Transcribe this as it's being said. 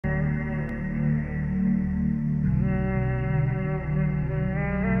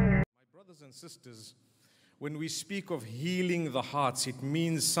and sisters, when we speak of healing the hearts, it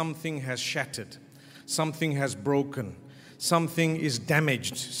means something has shattered, something has broken, something is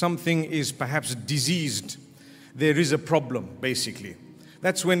damaged, something is perhaps diseased. There is a problem, basically.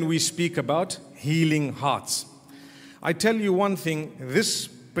 That's when we speak about healing hearts. I tell you one thing, this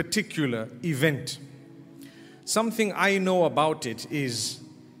particular event, something I know about it is,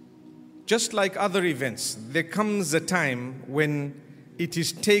 just like other events, there comes a time when it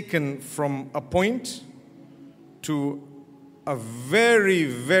is taken from a point to a very,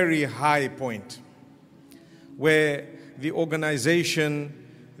 very high point, where the organization,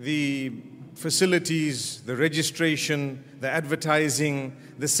 the facilities, the registration, the advertising,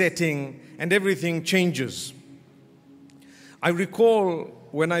 the setting, and everything changes. I recall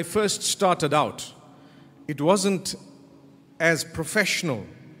when I first started out, it wasn't as professional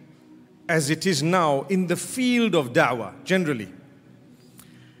as it is now in the field of da'wah, generally.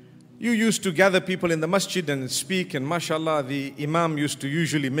 You used to gather people in the masjid and speak, and mashallah, the imam used to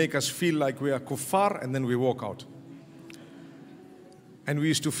usually make us feel like we are kuffar, and then we walk out. And we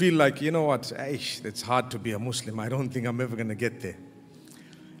used to feel like, you know what, it's hard to be a Muslim. I don't think I'm ever going to get there.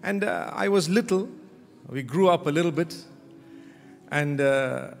 And I was little. We grew up a little bit.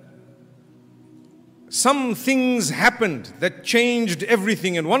 And some things happened that changed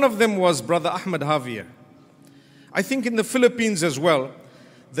everything. And one of them was Brother Ahmad Javier. I think in the Philippines as well,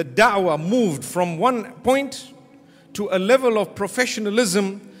 the da'wah moved from one point to a level of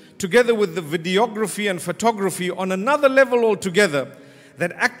professionalism, together with the videography and photography on another level altogether,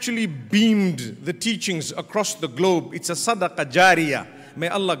 that actually beamed the teachings across the globe. It's a sadaqah jariyah. May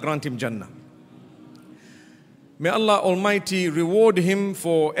Allah grant him Jannah. May Allah Almighty reward him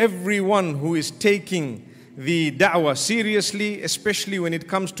for everyone who is taking the da'wah seriously, especially when it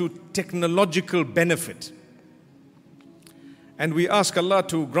comes to technological benefit. And we ask Allah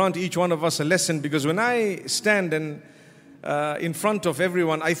to grant each one of us a lesson, because when I stand and in front of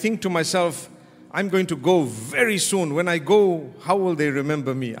everyone, I think to myself, I'm going to go very soon. When I go, how will they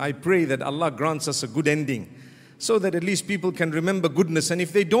remember me? I pray that Allah grants us a good ending, so that at least people can remember goodness. And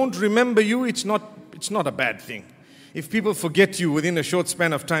if they don't remember you, it's not a bad thing. If people forget you within a short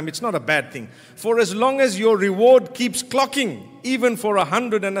span of time, it's not a bad thing. For as long as your reward keeps clocking, even for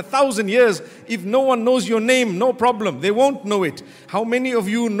 100 and 1,000 years, if no one knows your name, no problem. They won't know it. How many of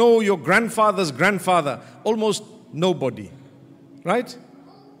you know your grandfather's grandfather? Almost nobody. Right?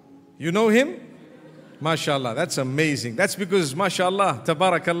 You know him? MashaAllah, that's amazing. That's because, MashaAllah,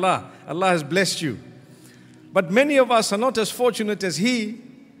 Tabarakallah, Allah has blessed you. But many of us are not as fortunate as he.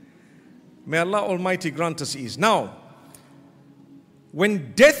 May Allah Almighty grant us ease. Now,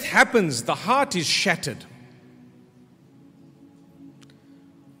 when death happens, the heart is shattered.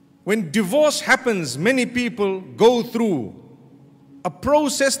 When divorce happens, many people go through a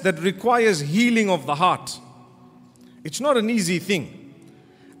process that requires healing of the heart. It's not an easy thing.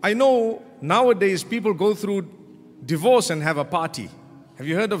 I know nowadays people go through divorce and have a party. Have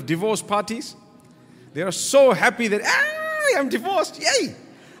you heard of divorce parties? They are so happy that, I'm divorced, yay!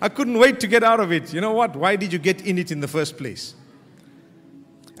 I couldn't wait to get out of it. You know what? Why did you get in it in the first place?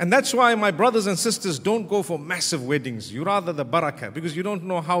 And that's why my brothers and sisters don't go for massive weddings. You rather the barakah, because you don't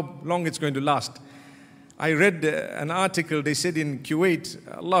know how long it's going to last. I read an article, they said in Kuwait,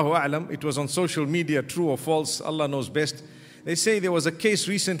 Allahu A'lam, it was on social media, true or false, Allah knows best. They say there was a case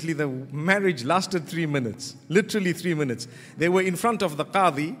recently, the marriage lasted 3 minutes, literally 3 minutes. They were in front of the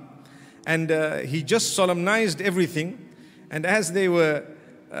Qadi, and he just solemnized everything. And as they were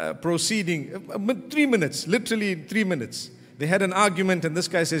proceeding, 3 minutes, literally 3 minutes, they had an argument, and this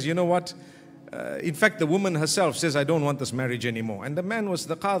guy says, you know what? In fact, the woman herself says, I don't want this marriage anymore. And the man was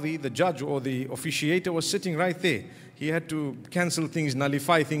the Qadi, the judge or the officiator was sitting right there. He had to cancel things,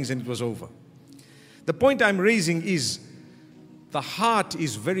 nullify things, and it was over. The point I'm raising is, the heart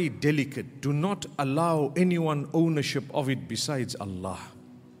is very delicate. Do not allow anyone ownership of it besides Allah.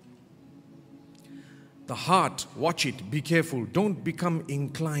 The heart, watch it, be careful. Don't become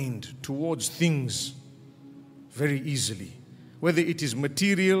inclined towards things very easily. Whether it is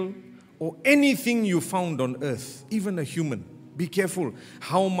material or anything you found on earth, even a human. Be careful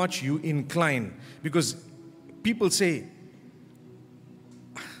how much you incline. Because people say,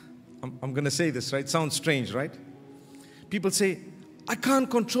 I'm going to say this, right? Sounds strange, right? People say, I can't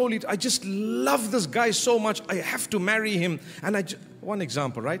control it. I just love this guy so much. I have to marry him. And one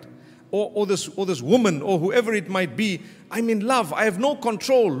example, right? Or this woman or whoever it might be, I'm in love. I have no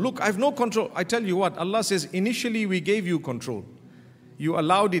control. Look, I have no control. I tell you what, Allah says, initially we gave you control. You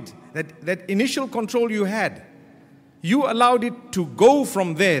allowed it. That initial control you had, you allowed it to go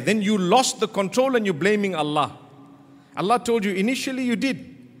from there. Then you lost the control and you're blaming Allah. Allah told you initially you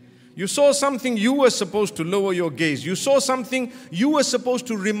did. You saw something, you were supposed to lower your gaze. You saw something, you were supposed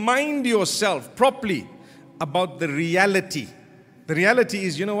to remind yourself properly about the reality. The reality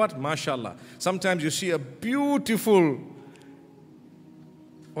is, you know what, mashallah, sometimes you see a beautiful,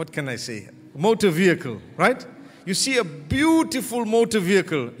 what can I say, motor vehicle, right? You see a beautiful motor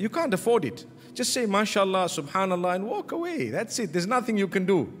vehicle, you can't afford it. Just say mashallah, subhanallah, and walk away. That's it. There's nothing you can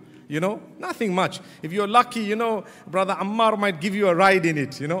do. You know, nothing much. If you're lucky, you know, Brother Ammar might give you a ride in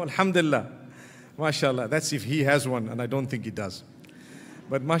it, you know, alhamdulillah. Mashallah, that's if he has one, and I don't think he does.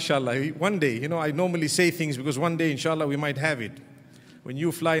 But mashallah, one day, you know, I normally say things because one day, inshallah, we might have it. When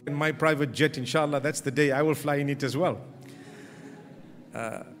you fly in my private jet, inshallah, that's the day I will fly in it as well.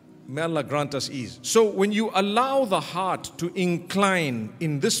 May Allah grant us ease. So when you allow the heart to incline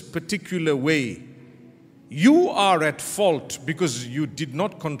in this particular way, you are at fault because you did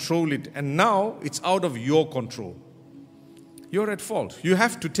not control it, and now it's out of your control. You're at fault. You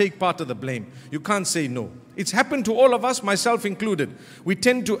have to take part of the blame. You can't say no. It's happened to all of us, myself included. We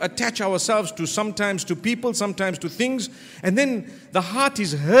tend to attach ourselves to sometimes to people, sometimes to things, and then the heart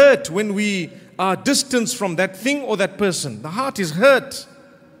is hurt when we are distanced from that thing or that person. The heart is hurt.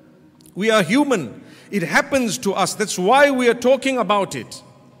 We are human. It happens to us. That's why we are talking about it.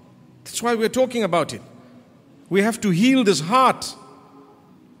 That's why we're talking about it. We have to heal this heart.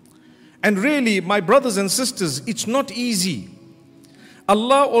 And really, my brothers and sisters, it's not easy.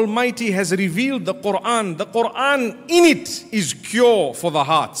 Allah Almighty has revealed the Quran. The Quran in it is cure for the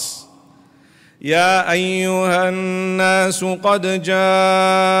hearts. يا أيها الناس قد جاءتكم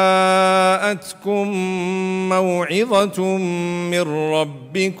موعظة من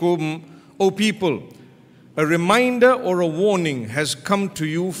ربكم. O people, a reminder or a warning has come to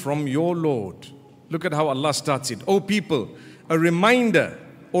you from your Lord. Look at how Allah starts it. O people, a reminder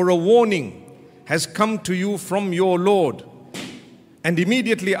or a warning has come to you from your Lord. And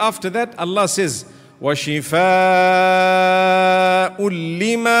immediately after that, Allah says, وَشِفَاءٌ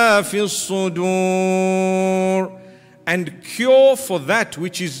لِمَا فِي الصُّدُورِ, and cure for that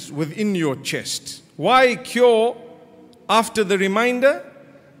which is within your chest. Why cure after the reminder?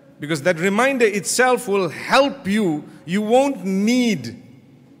 Because that reminder itself will help you. You won't need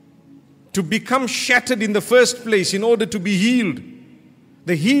to become shattered in the first place in order to be healed.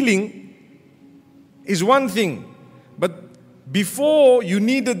 The healing is one thing, but before you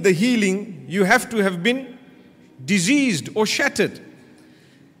needed the healing, you have to have been diseased or shattered.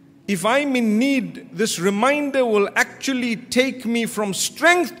 If I'm in need, this reminder will actually take me from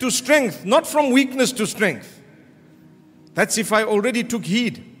strength to strength, not from weakness to strength. That's if I already took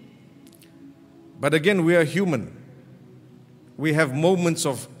heed. But again, we are human. We have moments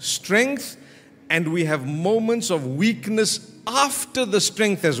of strength and we have moments of weakness after the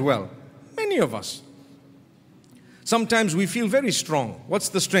strength as well. Many of us. Sometimes we feel very strong. What's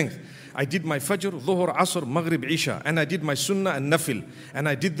the strength? I did my Fajr, Dhuhr, Asr, Maghrib, Isha, and I did my Sunnah and Nafil, and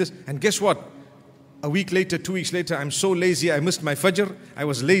I did this, and guess what? A week later, 2 weeks later, I'm so lazy, I missed my Fajr, I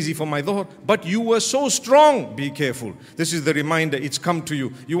was lazy for my Dhuhr, but you were so strong. Be careful. This is the reminder, it's come to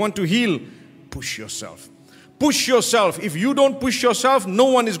you. You want to heal? Push yourself. Push yourself. If you don't push yourself, no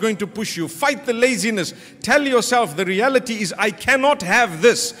one is going to push you. Fight the laziness. Tell yourself the reality is I cannot have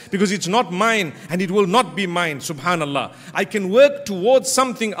this because it's not mine and it will not be mine. Subhanallah. I can work towards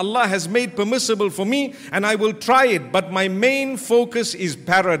something Allah has made permissible for me and I will try it. But my main focus is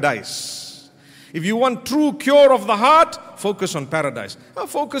paradise. If you want true cure of the heart, focus on paradise.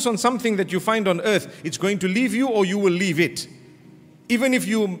 Focus on something that you find on earth. It's going to leave you or you will leave it. Even if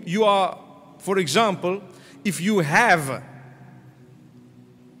you are, for example, if you have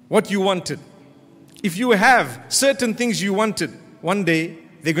what you wanted, if you have certain things you wanted, one day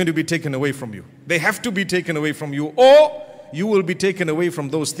they're going to be taken away from you. They have to be taken away from you, or you will be taken away from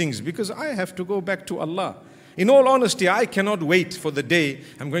those things because I have to go back to Allah. In all honesty, I cannot wait for the day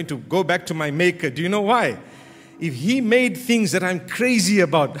I'm going to go back to my Maker. Do you know why? If He made things that I'm crazy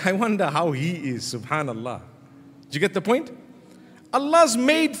about, I wonder how He is, subhanallah. Do you get the point? Allah's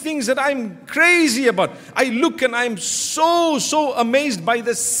made things that I'm crazy about. I look and I'm so amazed by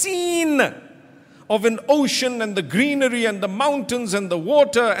the scene of an ocean and the greenery and the mountains and the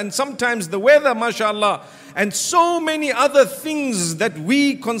water and sometimes the weather, mashallah, and so many other things that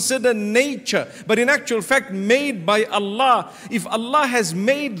we consider nature, but in actual fact made by Allah. If Allah has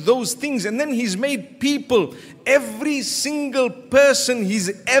made those things and then He's made people, every single person He's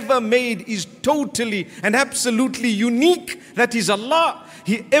ever made is totally and absolutely unique. That is Allah.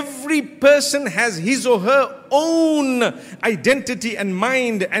 Every person has his or her own identity and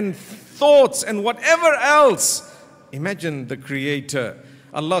mind and thoughts and whatever else. Imagine the Creator.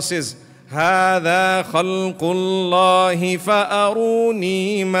 Allah says, هذا خلق الله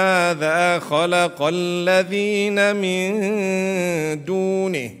فأروني ماذا خلق الذين من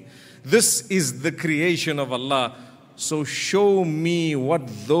دونه. This is the creation of Allah. So show me what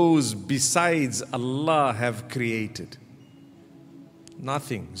those besides Allah have created.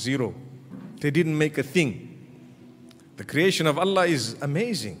 Nothing, zero. They didn't make a thing. The creation of Allah is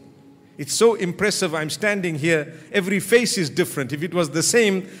amazing. It's so impressive. I'm standing here. Every face is different. If it was the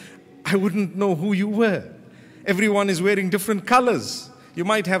same, I wouldn't know who you were. Everyone is wearing different colors. You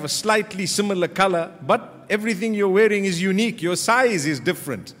might have a slightly similar color, but everything you're wearing is unique. Your size is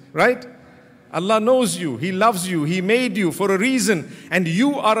different, right? Allah knows you. He loves you. He made you for a reason. And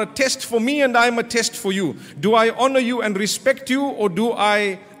you are a test for me and I'm a test for you. Do I honor you and respect you, or do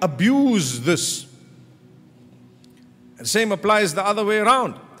I abuse this? The same applies the other way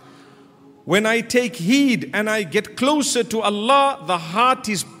around. When I take heed and I get closer to Allah, the heart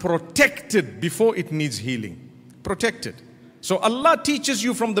is protected before it needs healing. Protected. So Allah teaches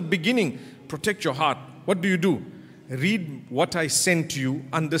you from the beginning, protect your heart. What do? Read what I sent you,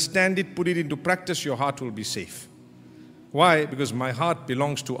 understand it, put it into practice, your heart will be safe. Why? Because my heart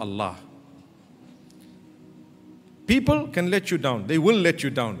belongs to Allah. People can let you down. They will let you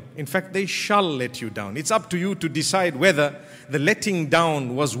down. In fact, they shall let you down. It's up to you to decide whether the letting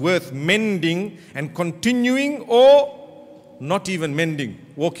down was worth mending and continuing, or not even mending,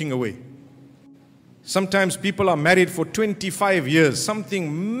 walking away. Sometimes people are married for 25 years.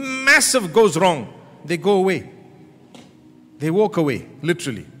 Something massive goes wrong. They go away. They walk away,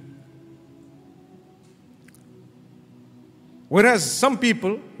 literally. Whereas some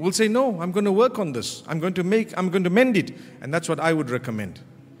people will say, no, I'm going to work on this. I'm going to mend it. And that's what I would recommend.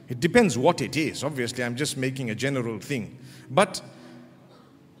 It depends what it is. Obviously, I'm just making a general thing. But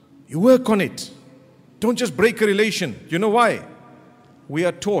you work on it. Don't just break a relation. You know why? We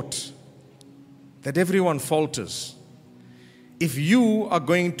are taught that everyone falters. If you are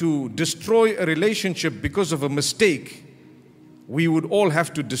going to destroy a relationship because of a mistake, we would all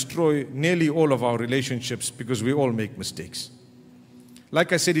have to destroy nearly all of our relationships, because we all make mistakes.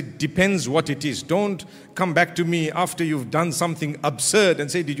 Like I said, it depends what it is. Don't come back to me after you've done something absurd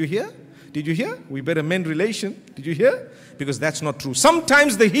and say, did you hear? Did you hear? We better mend relation. Did you hear? Because that's not true.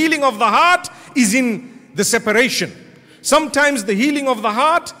 Sometimes the healing of the heart is in the separation. Sometimes the healing of the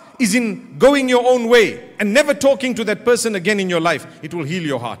heart is in going your own way and never talking to that person again in your life. It will heal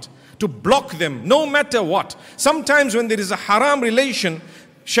your heart. To block them, no matter what. Sometimes when there is a haram relation,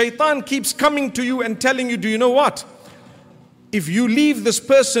 shaitan keeps coming to you and telling you, do you know what? If you leave this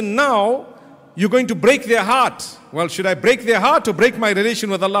person now, you're going to break their heart. Well, should I break their heart or break my relation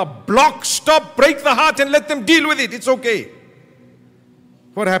with Allah? Block, stop, break the heart and let them deal with it. It's okay.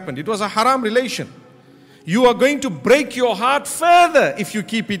 What happened? It was a haram relation. You are going to break your heart further if you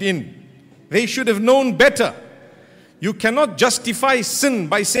keep it in. They should have known better. You cannot justify sin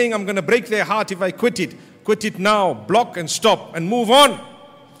by saying, I'm going to break their heart if I quit it. Quit it now, block and stop and move on.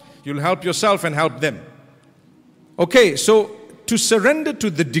 You'll help yourself and help them. Okay, so to surrender to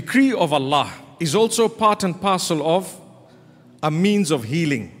the decree of Allah is also part and parcel of a means of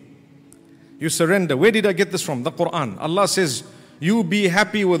healing. You surrender. Where did I get this from? The Quran. Allah says, you be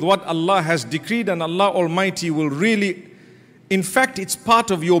happy with what Allah has decreed, and Allah Almighty will really, in fact, it's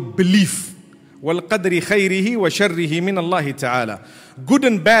part of your belief. وَالْقَدْرِ خَيْرِهِ وَشَرِّهِ مِنَ اللَّهِ تَعَالَى. Good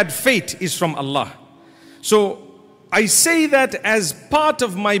and bad fate is from Allah. So I say that as part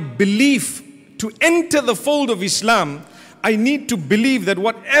of my belief to enter the fold of Islam. I need to believe that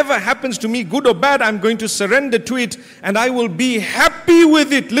whatever happens to me, good or bad, I'm going to surrender to it and I will be happy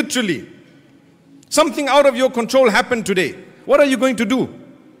with it, literally. Something out of your control happened today. What are you going to do?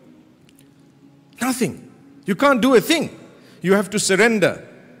 Nothing. You can't do a thing. You have to surrender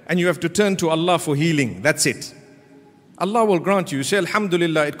and you have to turn to Allah for healing. That's it. Allah will grant you. You say,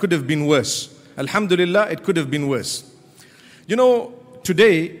 Alhamdulillah, it could have been worse. Alhamdulillah, it could have been worse. You know,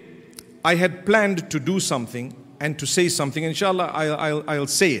 today I had planned to do something and to say something. Inshallah, I'll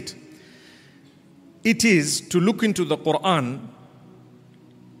say it. It is to look into the Quran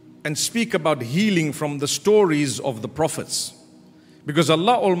and speak about healing from the stories of the prophets. Because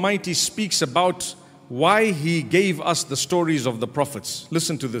Allah Almighty speaks about why He gave us the stories of the prophets.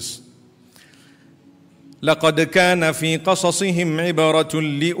 Listen to this. لَقَدْ كَانَ فِي قَصَصِهِمْ عِبَرَةٌ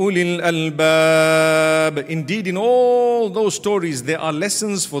لِأُولِي الْأَلْبَابِ. Indeed, in all those stories, there are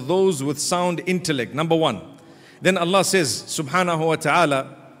lessons for those with sound intellect. Number one. Then Allah says, subhanahu wa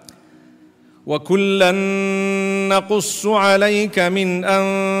ta'ala, وَكُلًّا نَقُصُّ عَلَيْكَ مِنْ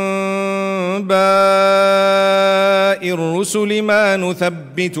أَنْبَاءِ الرُّسُلِ مَا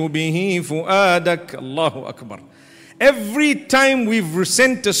نُثَبِّتُ بِهِ فُؤَادَكَ. Allahu Akbar. Every time we've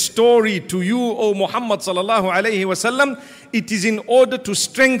sent a story to you, O Muhammad sallallahu alayhi wasallam, it is in order to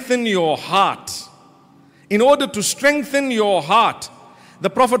strengthen your heart. In order to strengthen your heart. The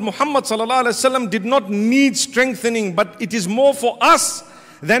Prophet Muhammad sallallahu alayhi wasallam did not need strengthening, but it is more for us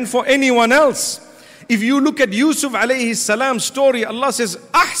than for anyone else. If you look at Yusuf alayhi salam's story, Allah says,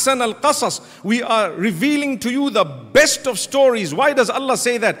 Ahsan al-Qasas. We are revealing to you the best of stories. Why does Allah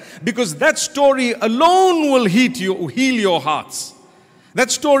say that? Because that story alone will heal your hearts. That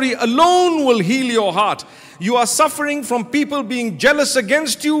story alone will heal your heart. You are suffering from people being jealous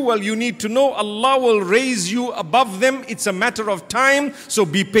against you. Well, you need to know Allah will raise you above them. It's a matter of time, so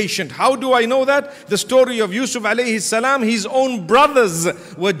be patient. How do I know that? The story of Yusuf alayhi salam, his own brothers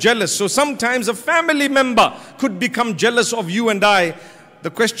were jealous. So sometimes a family member could become jealous of you and I.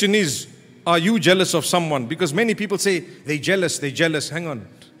 The question is, are you jealous of someone? Because many people say, they jealous. Hang on.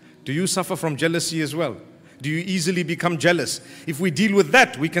 Do you suffer from jealousy as well? Do you easily become jealous? If we deal with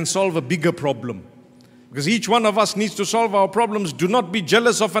that, we can solve a bigger problem. Because each one of us needs to solve our problems. Do not be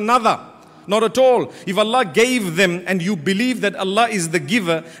jealous of another. Not at all. If Allah gave them and you believe that Allah is the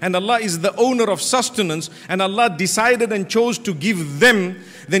giver and Allah is the owner of sustenance and Allah decided and chose to give them,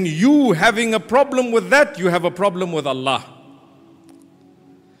 then you having a problem with that, you have a problem with Allah.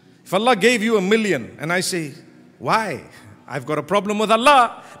 If Allah gave you $1 million and I say, why? I've got a problem with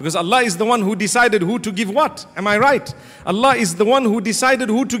Allah, because Allah is the one who decided who to give what. Am I right? Allah is the one who decided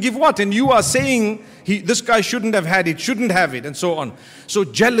who to give what. And you are saying, this guy shouldn't have had it, shouldn't have it, and so on. So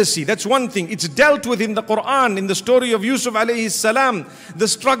jealousy, that's one thing. It's dealt with in the Quran, in the story of Yusuf alayhi salam, the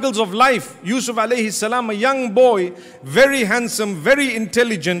struggles of life. Yusuf alayhi salam, a young boy, very handsome, very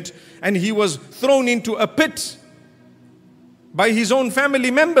intelligent, and he was thrown into a pit by his own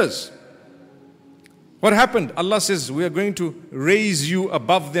family members. What happened? Allah says, we are going to raise you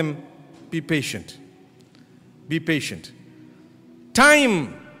above them. Be patient. Be patient.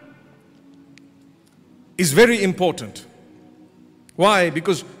 Time is very important. Why?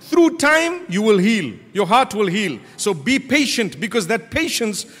 Because through time you will heal. Your heart will heal. So be patient, because that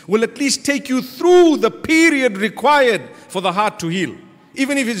patience will at least take you through the period required for the heart to heal.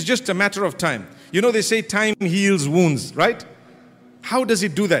 Even if it's just a matter of time. You know, they say time heals wounds, right? How does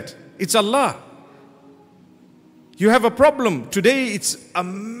it do that? It's Allah. You have a problem. Today it's a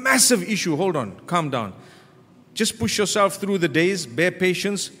massive issue. Hold on, calm down. Just push yourself through the days, bear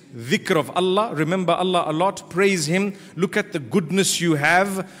patience, dhikr of Allah, remember Allah a lot, praise Him, look at the goodness you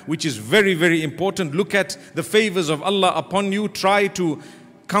have, which is very, very important. Look at the favors of Allah upon you, try to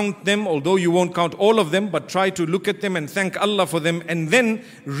count them, although you won't count all of them, but try to look at them and thank Allah for them, and then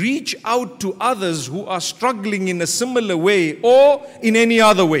reach out to others who are struggling in a similar way or in any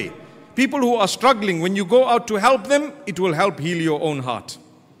other way. People who are struggling, when you go out to help them, it will help heal your own heart.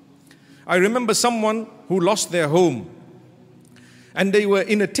 I remember someone who lost their home and they were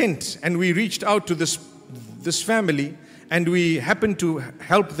in a tent, and we reached out to this family and we happened to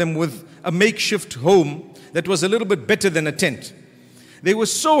help them with a makeshift home that was a little bit better than a tent. They were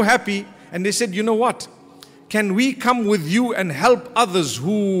so happy and they said, you know what? Can we come with you and help others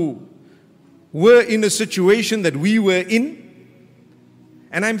who were in a situation that we were in?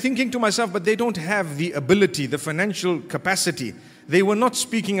 And I'm thinking to myself, but they don't have the ability, the financial capacity. They were not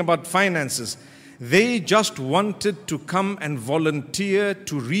speaking about finances. They just wanted to come and volunteer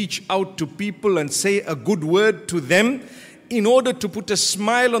to reach out to people and say a good word to them in order to put a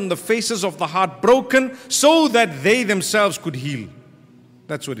smile on the faces of the heartbroken so that they themselves could heal.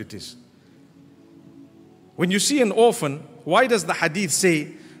 That's what it is. When you see an orphan, why does the hadith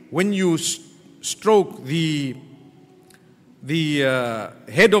say when you stroke the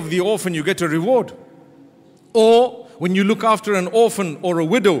head of the orphan, you get a reward? Or when you look after an orphan or a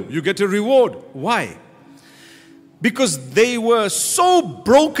widow, you get a reward. Why? Because they were so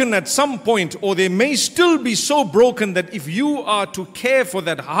broken at some point, or they may still be so broken, that if you are to care for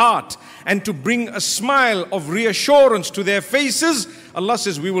that heart and to bring a smile of reassurance to their faces, Allah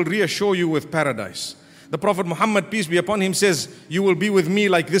says, we will reassure you with paradise. The Prophet Muhammad, peace be upon him, says, you will be with me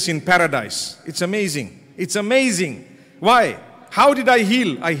like this in paradise. It's amazing. It's amazing. Why? How did I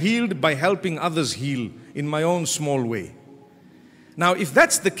heal? I healed by helping others heal in my own small way. Now, if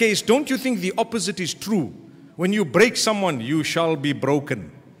that's the case, don't you think the opposite is true? When you break someone, you shall be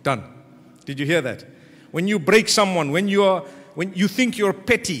broken. Done. Did you hear that? When you break someone, when you think you're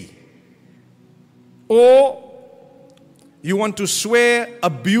petty, or you want to swear,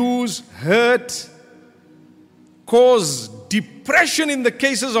 abuse, hurt, cause depression in the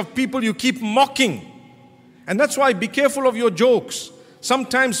cases of people you keep mocking. And that's why be careful of your jokes.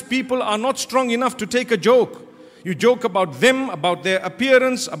 Sometimes people are not strong enough to take a joke. You joke about them, about their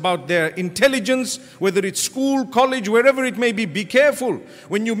appearance, about their intelligence, whether it's school, college, wherever it may be. Be careful.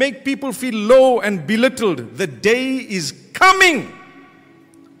 When you make people feel low and belittled, the day is coming.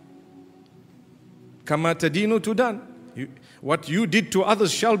 Kama tadinu tudan. What you did to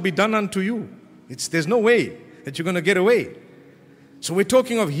others shall be done unto you. There's no way that you're going to get away. So we're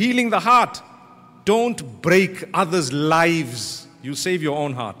talking of healing the heart. Don't break others' lives. You save your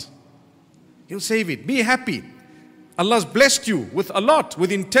own heart. You'll save it. Be happy. Allah's blessed you with a lot,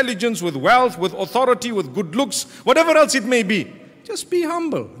 with intelligence, with wealth, with authority, with good looks, whatever else it may be. Just be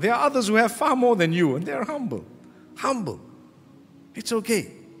humble. There are others who have far more than you and they're humble. Humble. It's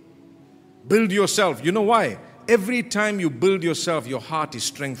okay. Build yourself. You know why? Every time you build yourself, your heart is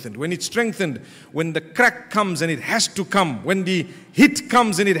strengthened. When it's strengthened, when the crack comes and it has to come, when the hit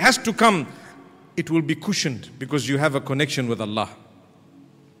comes and it has to come, it will be cushioned because you have a connection with Allah.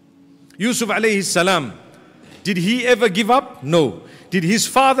 Yusuf alayhi salam, did he ever give up? No. Did his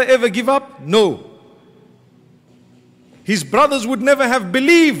father ever give up? No. His brothers would never have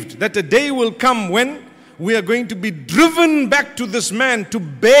believed that a day will come when we are going to be driven back to this man to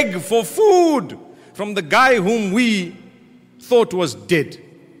beg for food from the guy whom we thought was dead.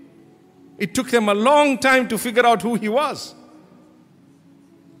 It took them a long time to figure out who he was.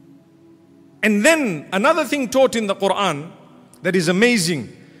 And then another thing taught in the Quran that is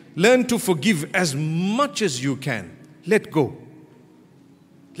amazing. Learn to forgive as much as you can. Let go.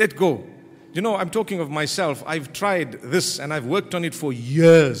 Let go. You know, I'm talking of myself. I've tried this and I've worked on it for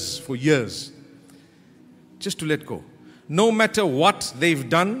years. Just to let go. No matter what they've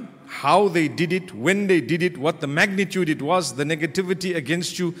done, how they did it, when they did it, what the magnitude it was, the negativity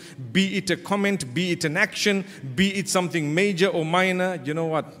against you, be it a comment, be it an action, be it something major or minor, you know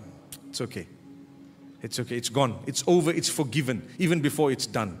what? It's okay. It's okay, it's gone, it's over, it's forgiven, even before it's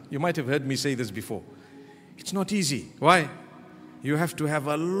done. You might have heard me say this before. It's not easy. Why? You have to have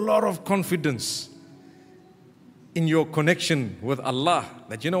a lot of confidence in your connection with Allah,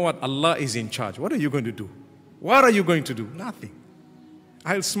 that you know what, Allah is in charge. What are you going to do? What are you going to do? Nothing.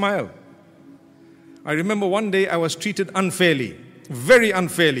 I'll smile. I remember one day I was treated unfairly, very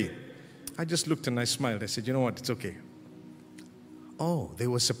unfairly. I just looked and I smiled. I said, you know what, it's okay. Oh, they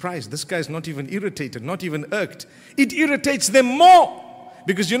were surprised. This guy's not even irritated, not even irked. It irritates them more.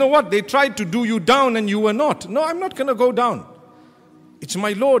 Because you know what? They tried to do you down and you were not. No, I'm not going to go down. It's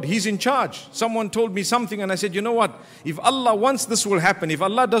my Lord. He's in charge. Someone told me something and I said, you know what? If Allah wants, this will happen. If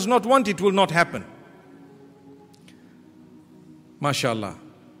Allah does not want, it will not happen. MashaAllah.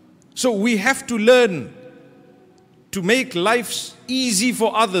 So we have to learn to make life easy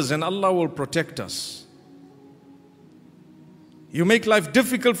for others and Allah will protect us. You make life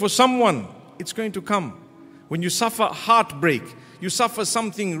difficult for someone, it's going to come. When you suffer heartbreak, you suffer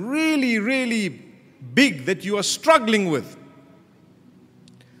something really, really big that you are struggling with.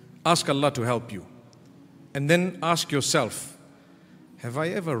 Ask Allah to help you. And then ask yourself, have I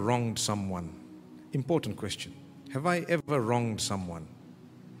ever wronged someone? Important question. Have I ever wronged someone?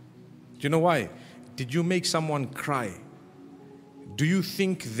 Do you know why? Did you make someone cry? Do you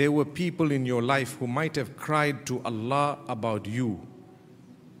think there were people in your life who might have cried to Allah about you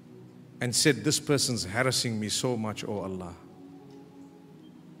and said, this person's harassing me so much, oh Allah?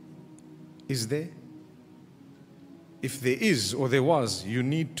 Is there? If there is or there was, you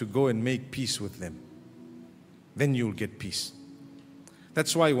need to go and make peace with them. Then you'll get peace.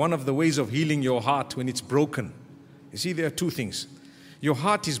 That's why one of the ways of healing your heart when it's broken, you see, there are two things. Your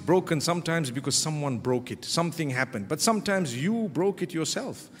heart is broken sometimes because someone broke it. Something happened. But sometimes you broke it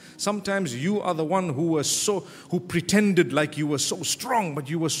yourself. Sometimes you are the one who pretended like you were so strong, but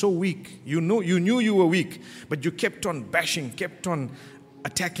you were so weak. You knew you were weak, but you kept on bashing, kept on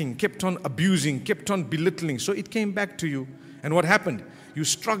attacking, kept on abusing, kept on belittling. So it came back to you. And what happened? You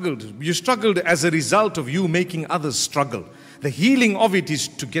struggled. You struggled as a result of you making others struggle. The healing of it is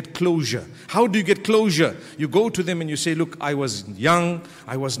to get closure. How do you get closure? You go to them and you say, look, I was young,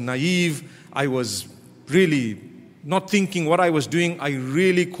 I was naive, I was really not thinking what I was doing. I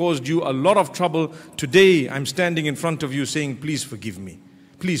really caused you a lot of trouble. Today, I'm standing in front of you saying, please forgive me.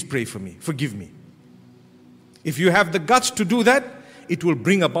 Please pray for me. Forgive me. If you have the guts to do that, it will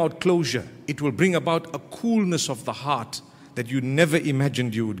bring about closure. It will bring about a coolness of the heart that you never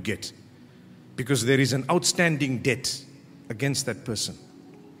imagined you would get. Because there is an outstanding debt against that person.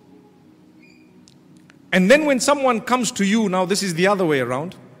 And then when someone comes to you, now this is the other way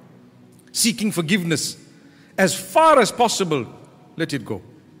around, seeking forgiveness, as far as possible, let it go.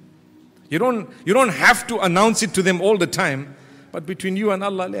 You don't have to announce it to them all the time, but between you and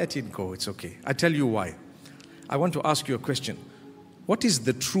Allah, let it go. It's okay. I tell you why. I want to ask you a question. What is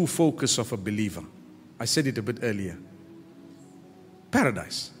the true focus of a believer? I said it a bit earlier.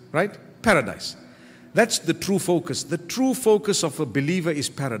 Paradise, right? Paradise. That's the true focus. The true focus of a believer is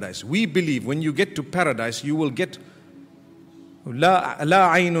paradise. We believe when you get to paradise, you will get لا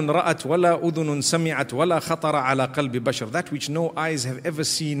عين رأت ولا أذن سمعت ولا خطر على قلب بشر. That which no eyes have ever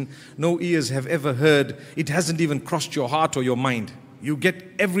seen, no ears have ever heard. It hasn't even crossed your heart or your mind. You get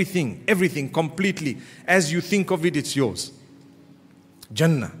everything, everything completely. As you think of it, it's yours.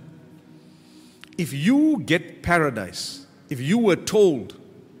 Jannah. If you get paradise, if you were told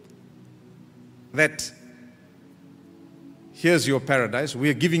that here's your paradise, we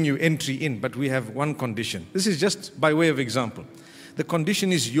are giving you entry in, but we have one condition. This is just by way of example. The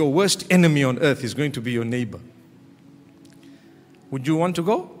condition is your worst enemy on earth is going to be your neighbor. Would you want to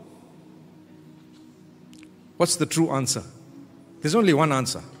go? What's the true answer? There's only one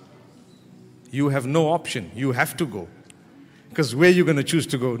answer. You have no option. You have to go. Because where are you going to choose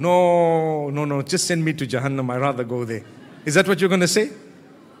to go? No, just send me to Jahannam. I'd rather go there. Is that what you're going to say?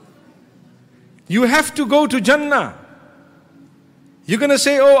 You have to go to Jannah. You're going to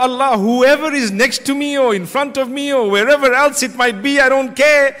say, oh Allah, whoever is next to me or in front of me or wherever else it might be, I don't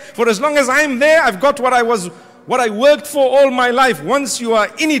care. For as long as I'm there, I've got what I worked for all my life. Once you are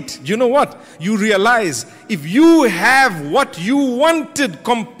in it, you know what? You realize if you have what you wanted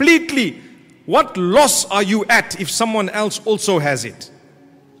completely, what loss are you at if someone else also has it?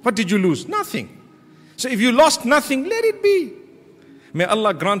 What did you lose? Nothing. So if you lost nothing, let it be. May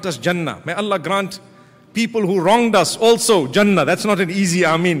Allah grant us Jannah. May Allah grant people who wronged us also Jannah. That's not an easy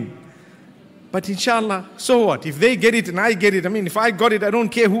Amin. But inshallah, so what? If they get it and I get it, I mean, if I got it, I don't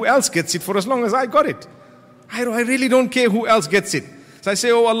care who else gets it for as long as I got it. I really don't care who else gets it. So I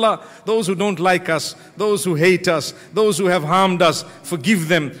say, oh Allah, those who don't like us, those who hate us, those who have harmed us, forgive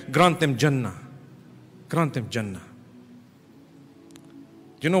them, grant them Jannah. Grant them Jannah.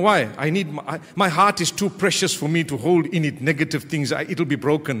 You know why? My heart is too precious for me to hold in it negative things. It'll be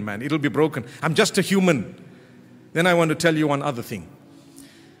broken, man. It'll be broken. I'm just a human. Then I want to tell you one other thing.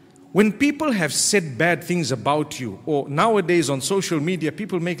 When people have said bad things about you, or nowadays on social media,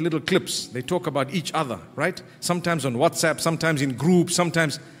 people make little clips. They talk about each other, right? Sometimes on WhatsApp, sometimes in groups,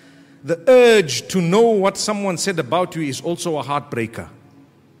 sometimes. The urge to know what someone said about you is also a heartbreaker.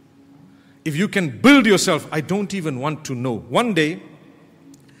 If you can build yourself, I don't even want to know. One day,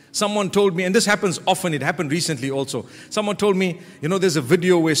 someone told me, and this happens often, it happened recently also. Someone told me, you know, there's a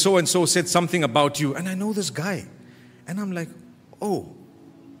video where so-and-so said something about you, and I know this guy. And I'm like, oh.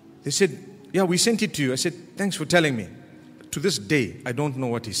 They said, yeah, we sent it to you. I said, thanks for telling me. To this day, I don't know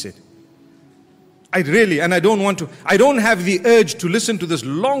what he said. I don't have the urge to listen to this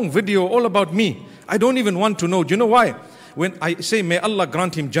long video all about me. I don't even want to know. Do you know why? When I say, may Allah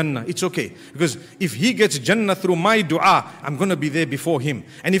grant him Jannah, it's okay. Because if he gets Jannah through my dua, I'm going to be there before him.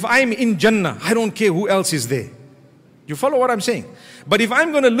 And if I'm in Jannah, I don't care who else is there. You follow what I'm saying? But if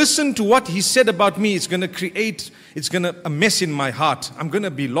I'm going to listen to what he said about me, it's going to a mess in my heart. I'm going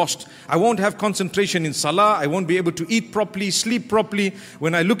to be lost. I won't have concentration in salah. I won't be able to eat properly, sleep properly.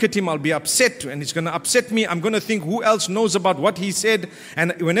 When I look at him, I'll be upset and it's going to upset me. I'm going to think who else knows about what he said.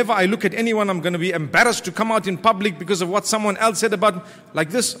 And whenever I look at anyone, I'm going to be embarrassed to come out in public because of what someone else said about me. Like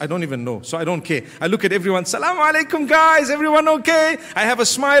this, I don't even know. So I don't care. I look at everyone, Salaam alaikum guys, everyone okay? I have a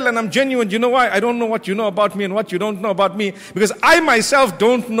smile and I'm genuine. You know why? I don't know what you know about me and what you don't know about me. Because I myself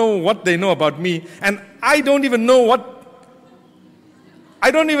don't know what they know about me. And I don't even know what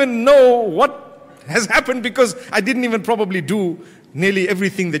has happened because I didn't even probably do nearly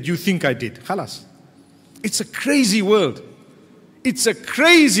everything that you think I did. Khalas. It's a crazy world. It's a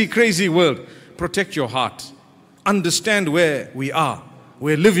crazy, crazy world. Protect your heart. Understand where we are.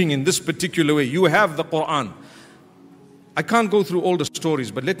 We're living in this particular way. You have the Quran. I can't go through all the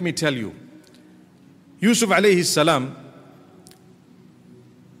stories, but let me tell you. Yusuf alayhi salam,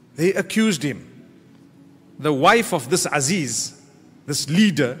 they accused him. The wife of this Aziz, this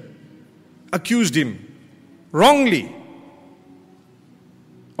leader, accused him wrongly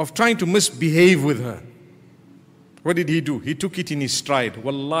of trying to misbehave with her. What did he do? He took it in his stride.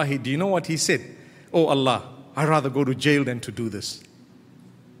 Wallahi, do you know what he said? Oh Allah, I'd rather go to jail than to do this.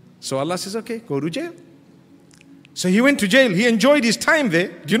 So Allah says, okay, go to jail. So he went to jail. He enjoyed his time there.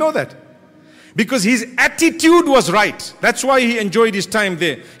 Do you know that? Because his attitude was right. That's why he enjoyed his time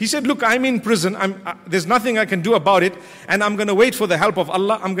there. He said, look, I'm in prison. There's nothing I can do about it. And I'm going to wait for the help of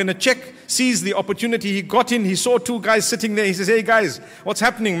Allah. I'm going to seize the opportunity. He got in. He saw two guys sitting there. He says, hey guys, what's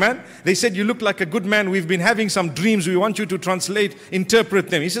happening, man? They said, you look like a good man. We've been having some dreams. We want you to interpret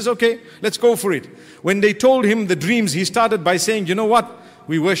them. He says, okay, let's go for it. When they told him the dreams, he started by saying, you know what?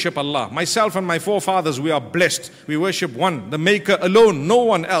 we worship Allah. Myself and my forefathers, we are blessed. We worship one, the Maker alone, no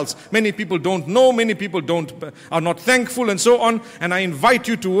one else. Many people don't know, many people are not thankful and so on. And I invite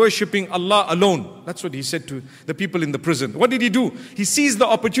you to worshipping Allah alone. That's what he said to the people in the prison. What did he do? He seized the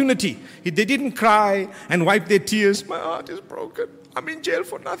opportunity. They didn't cry and wipe their tears. My heart is broken. I'm in jail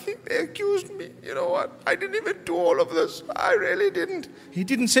for nothing. They accused me. You know what? I didn't even do all of this. I really didn't. He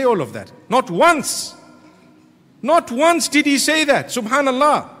didn't say all of that. Not once. Not once did he say that.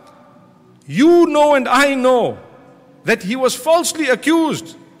 Subhanallah. You know and I know that he was falsely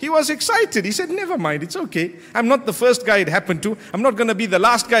accused. He was excited. He said, never mind, it's okay. I'm not the first guy it happened to. I'm not going to be the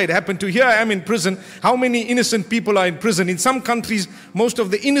last guy it happened to. Here I am in prison. How many innocent people are in prison? In some countries, most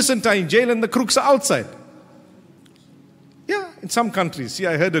of the innocent are in jail and the crooks are outside. Yeah, in some countries. See,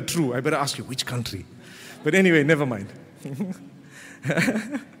 I heard it true. I better ask you, which country? But anyway, never mind.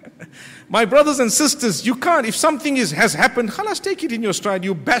 My brothers and sisters, you can't, if something has happened, khalas, take it in your stride.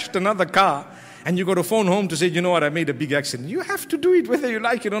 You bashed another car and you got to phone home to say, you know what, I made a big accident. You have to do it whether you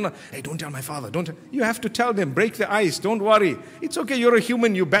like it or not. Hey, don't tell my father. You have to tell them, break the ice, don't worry. It's okay, you're a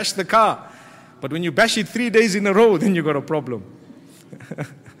human, you bash the car. But when you bash it 3 days in a row, then you got a problem.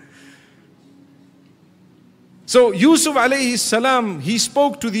 So Yusuf alayhi salam, he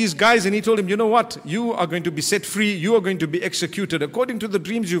spoke to these guys and he told him, you know what, you are going to be set free, you are going to be executed according to the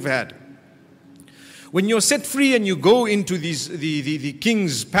dreams you've had. When you're set free and you go into the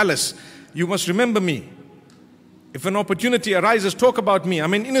king's palace, you must remember me. If an opportunity arises, talk about me.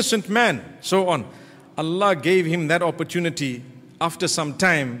 I'm an innocent man, so on. Allah gave him that opportunity after some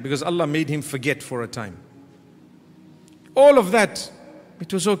time because Allah made him forget for a time. All of that,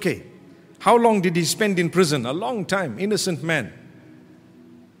 it was okay. How long did he spend in prison? A long time, innocent man.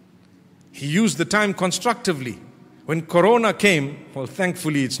 He used the time constructively. When Corona came, well,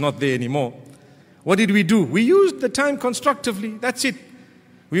 thankfully it's not there anymore. What did we do? We used the time constructively. That's it.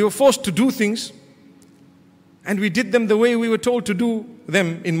 We were forced to do things, and we did them the way we were told to do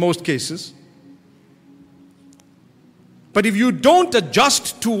them in most cases. But if you don't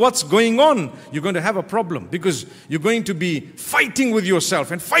adjust to what's going on, you're going to have a problem because you're going to be fighting with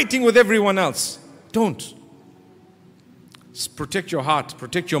yourself and fighting with everyone else. Don't. Protect your heart,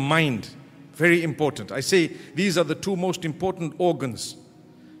 protect your mind. Very important. I say these are the two most important organs.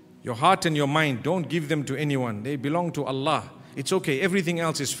 Your heart and your mind, don't give them to anyone. They belong to Allah. It's okay, everything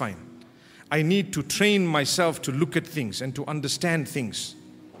else is fine. I need to train myself to look at things and to understand things.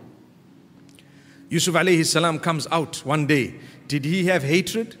 Yusuf alayhi salam comes out one day. Did he have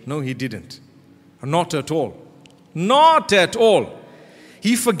hatred? No, he didn't. Not at all. Not at all.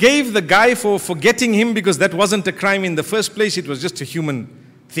 He forgave the guy for forgetting him because that wasn't a crime in the first place. It was just a human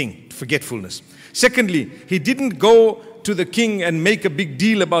thing, forgetfulness. Secondly, he didn't go to the king and make a big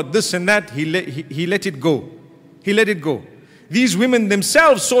deal about this and that. He let it go. He let it go. These women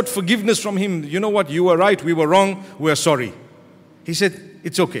themselves sought forgiveness from him. You know what? You were right. We were wrong. We are sorry. He said,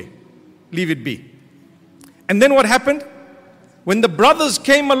 it's okay. Leave it be. And then what happened? When the brothers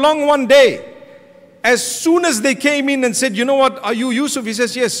came along one day, as soon as they came in and said, you know what, are you Yusuf? He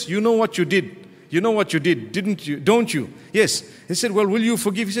says, yes, you know what you did. You know what you did, didn't you? Don't you? Yes. He said, well, will you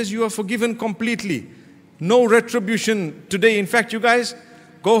forgive? He says, you are forgiven completely. No retribution today. In fact, you guys,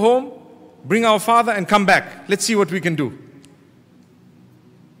 go home, bring our father and come back. Let's see what we can do.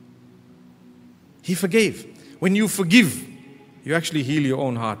 He forgave. When you forgive, you actually heal your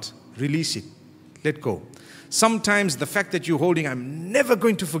own heart. Release it. Let go. Sometimes the fact that you're holding, I'm never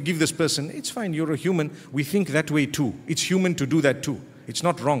going to forgive this person. It's fine, you're a human. We think that way too. It's human to do that too. It's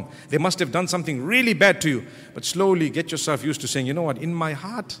not wrong. They must have done something really bad to you. But slowly get yourself used to saying, you know what, in my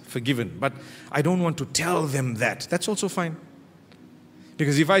heart, forgiven. But I don't want to tell them that. That's also fine.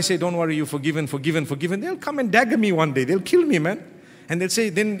 Because if I say, don't worry, you're forgiven, forgiven, forgiven, they'll come and dagger me one day. They'll kill me, man. And they'll say,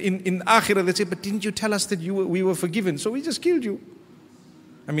 then in Akhirah, they'll say, but didn't you tell us that we were forgiven? So we just killed you.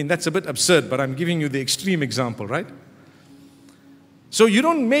 I mean, that's a bit absurd, but I'm giving you the extreme example, right? So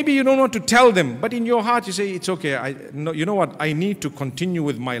maybe you don't want to tell them, but in your heart you say, it's okay, you know what, I need to continue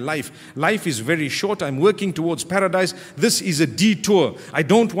with my life. Life is very short, I'm working towards paradise. This is a detour. I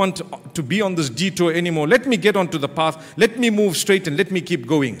don't want to be on this detour anymore. Let me get onto the path, let me move straight and let me keep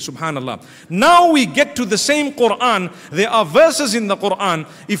going, subhanallah. Now we get to the same Quran. There are verses in the Quran,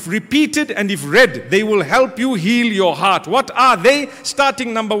 if repeated and if read, they will help you heal your heart. What are they?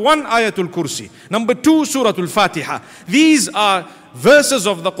 Starting number 1, Ayatul Kursi. Number 2, Suratul Fatiha. These are verses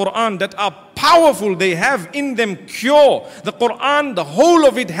of the Quran that are powerful. They have in them cure. The Quran, the whole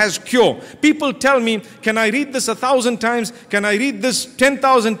of it has cure. People tell me, can I read this 1,000 times? Can I read this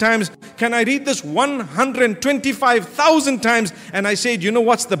 10,000 times? can I read this 125,000 times? And I said, you know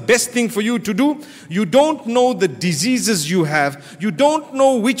what's the best thing for you to do? You don't know the diseases you have. You don't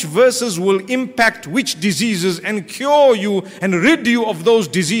know which verses will impact which diseases and cure you and rid you of those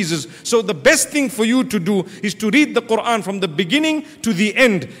diseases. So the best thing for you to do is to read the Quran from the beginning to the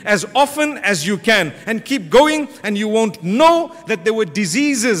end as often as you can, and keep going, and you won't know that there were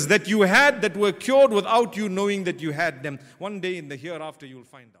diseases that you had that were cured without you knowing that you had them. One day in the hereafter you'll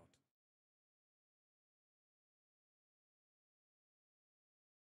find out.